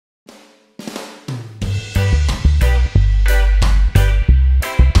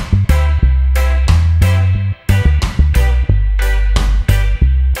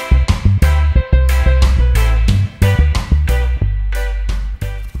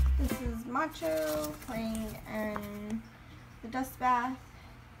Macho playing in the dust bath.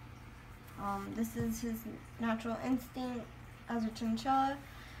 This is his natural instinct as a chinchilla.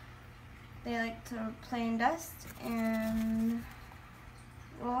 They like to play in dust and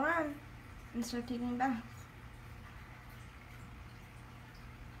roll around and start taking baths.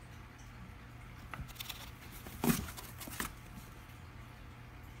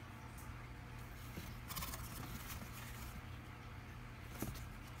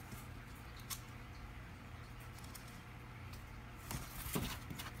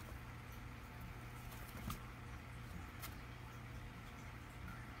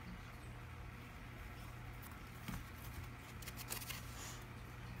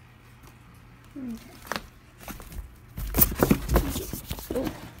 Oh,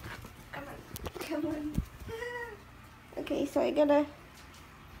 come on. Okay, so I got a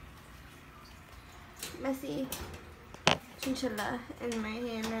messy chinchilla in my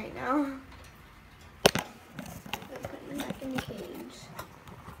hand right now. I'm putting him back in the cage.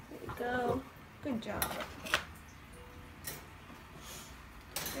 There you go. Good job.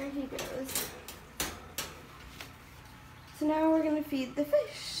 There he goes. So now we're gonna feed the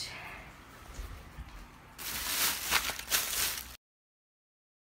fish.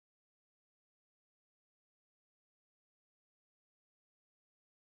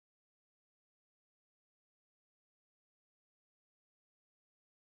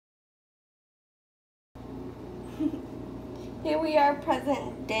 Here we are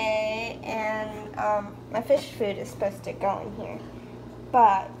present day, and my fish food is supposed to go in here,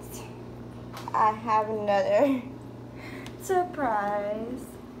 but I have another surprise.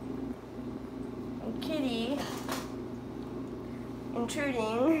 A kitty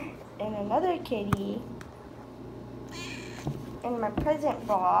intruding in another kitty in my present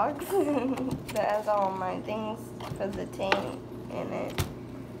box that has all my things for the tank in it.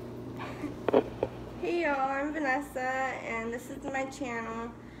 Hey y'all, I'm Vanessa, and this is my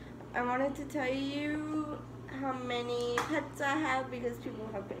channel. I wanted to tell you how many pets I have because people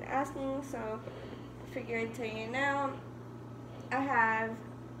have been asking, so I figured I'd tell you now. I have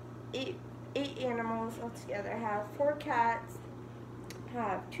eight animals altogether. I have 4 cats, I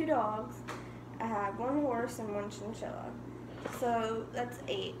have 2 dogs, I have 1 horse, and 1 chinchilla. So that's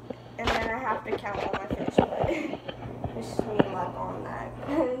 8, and then I have to count all my fish, but wish me luck on that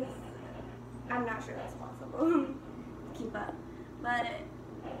because I'm not sure that's possible to keep up. But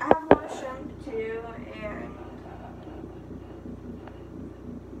I have more shrimp too, and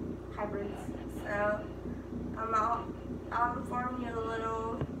hybrids. So I'll inform you a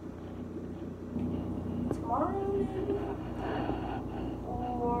little tomorrow maybe,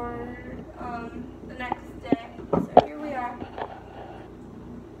 or the next day. So here we are.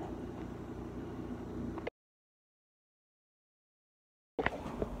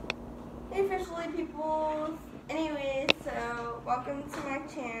 Hey Fishally people! Anyways, so welcome to my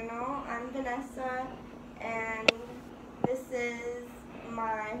channel. I'm Vanessa, and this is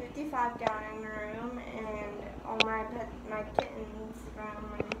my 55-gallon room and all my kittens from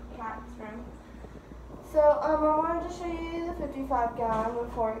and cats from. So I wanted to show you the 55-gallon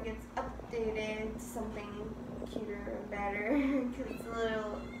before it gets updated to something cuter and better because it's a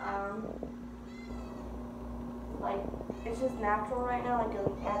little like, it's just natural right now, like a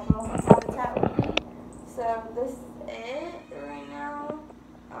natural habitat would be. So this is it right now.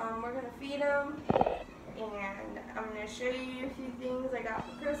 We're going to feed them, and I'm going to show you a few things I got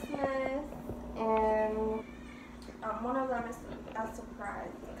for Christmas, and one of them is a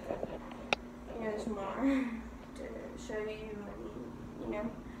surprise. There's more to show you, and you know.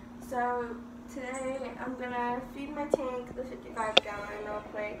 So today I'm going to feed my tank, the 55-gallon, real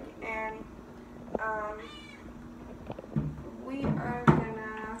quick, and we are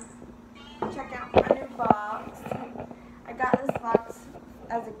gonna check out my new box. I got this box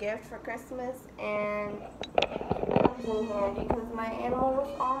as a gift for Christmas, and it comes in handy because my animals,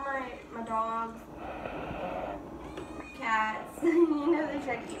 all my dogs, my cats, you know they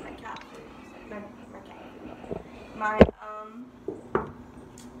try to eat my cat food, my cat food, my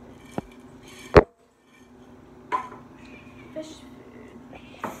fish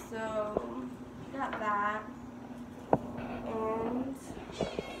food. So got that. And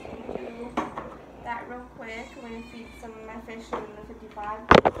do that real quick. I'm going to feed some of my fish in the 55.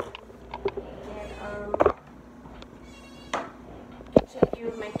 And show you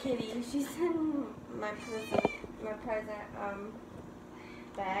my kitty. She's in my present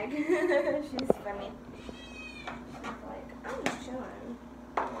bag. She's funny. She's like, I'm just chilling.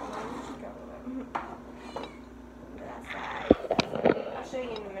 That's that. I'll show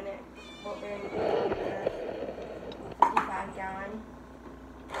you in a minute what we're going to do with the 55-gallon.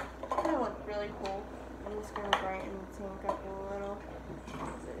 It's going to look really cool. I'm just gonna brighten the tank up a little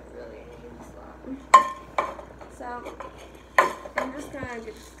because it really needs that. So I'm just gonna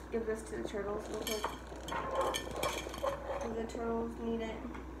give this to the turtles real quick. The turtles need it.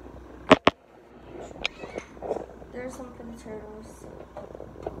 There's some for the turtles.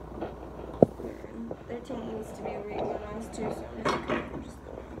 Their tank needs to be reorganized too, so I'm just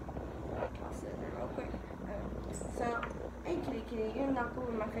gonna toss it in real quick. So, hey kitty kitty, you're not going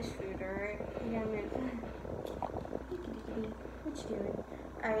with my fish food, alright? You gotta move. Hey kitty kitty, what you doing?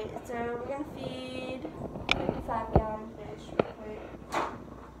 Alright, so we're gonna feed 55-gallon fish real quick.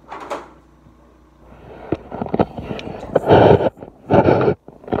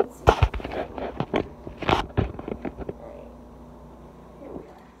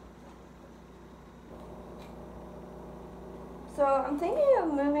 So I'm thinking of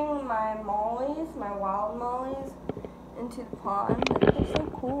moving my mollies, my wild mollies, into the pond. They're so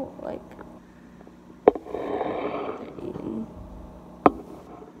cool. Like, they're eating.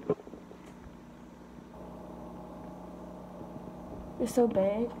 They're so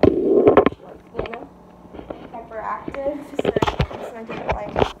big. You know, hyperactive. So I didn't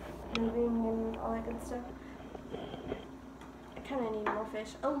like moving and all that good stuff. I kind of need more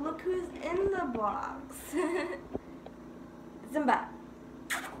fish. Oh, look who's in the box. Zimba.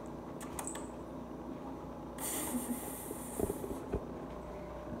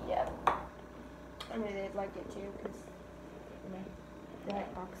 Yep. I mean, they'd like it too, because, you know, they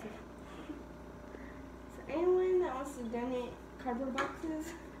like boxes. So anyone that wants to donate cardboard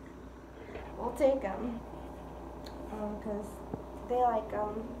boxes, we'll take them. Because they like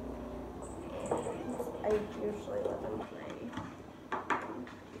them. And I usually let them play.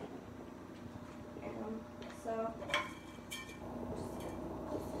 So...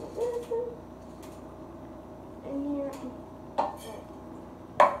 in here, some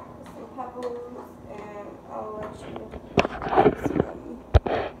pebbles, and I'll let you see them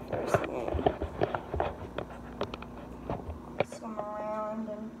first again. Swim around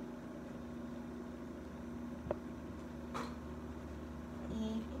and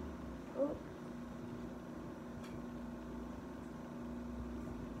eat. Oh.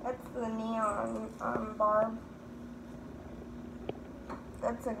 That's the neon barb.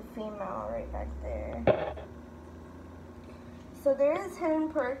 That's a female right back there. So there is hidden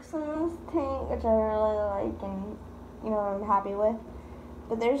perks in this tank, which I really like and, you know, I'm happy with.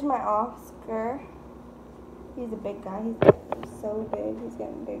 But there's my Oscar. He's a big guy. He's getting so big. He's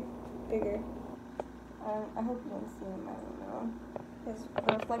getting bigger. I hope you can see him. I don't know. His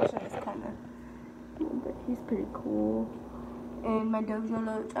reflection is kind of, but he's pretty cool. And my Dojo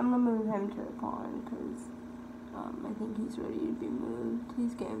Loach, I'm gonna move him to the pond because I think he's ready to be moved.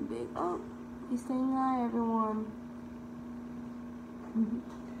 He's getting big. Oh, he's saying hi, everyone.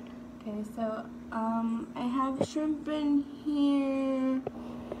 Okay, so I have shrimp in here,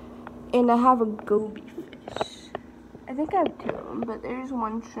 and I have a goby fish. I think I have two of them, but there's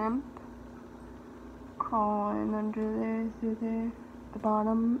one shrimp crawling under there, through there, the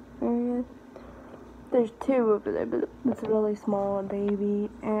bottom area. There's two over there, but it's really small and baby.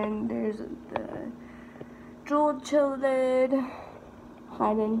 And there's the jeweled chillid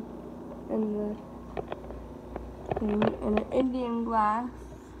hiding in the thing, and an Indian glass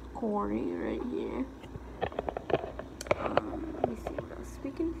Cory right here. Let me see what else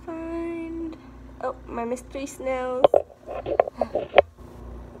we can find. Oh, my mystery snails.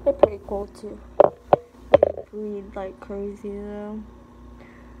 They're pretty cool too. They breed like crazy though.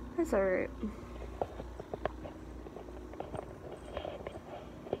 That's alright.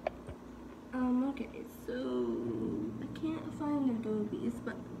 Okay, so I can't find the gobies,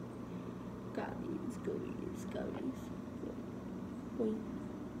 but gobies. Wait,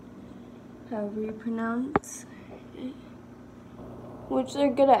 however you pronounce it. Which they're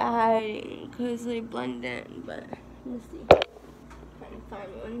good at hiding because they blend in, but let me see. Trying to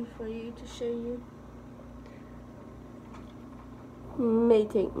find one for you to show you. May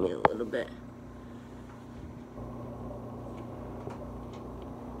take me a little bit.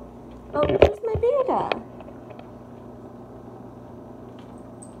 Oh, there's my beta.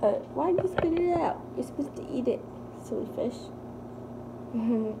 Why'd you spit it out? You're supposed to eat it, silly fish.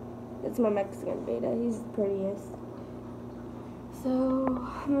 That's my Mexican beta. He's the prettiest. So,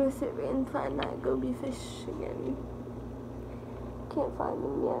 I'm gonna see if we can find that goby fish again. Can't find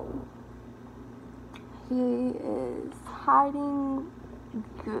him yet. He is hiding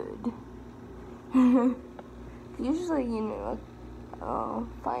good. Usually, you know, I'll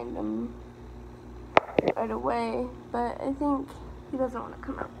find him right away, but I think he doesn't want to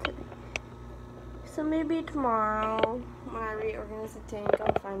come out today. So maybe tomorrow, when I reorganize the tank,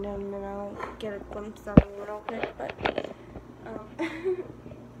 I'll find him and I'll get a glimpse of him real quick. But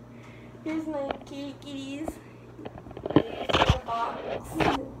here's my kitties. It's in a box.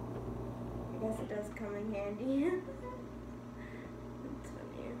 I guess it does come in handy. That's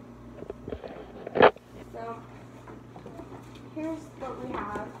funny. So here's what we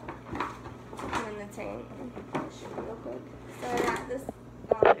have in the tank. I'll show you real quick. So I got this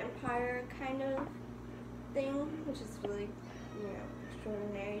Empire kind of thing, which is really,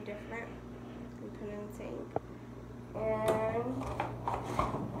 extraordinary, different. We put it in the tank. And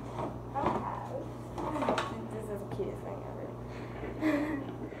this is the cutest thing ever.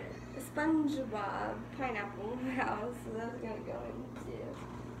 The SpongeBob pineapple house, so that's gonna go in too.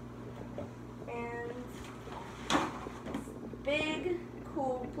 And this big,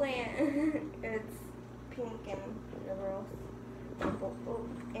 cool plant. It's pink and whatever else. Oh,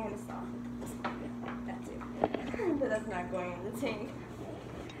 and a sock. That too. But that's not going in the tank.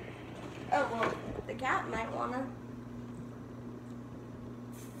 Oh, well, the cat might wanna.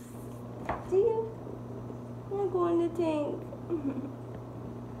 Do you? I'm going to tank.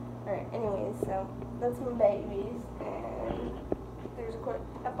 Alright, anyways, so that's my babies. And there's a quick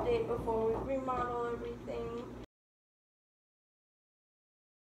update before we remodel everything.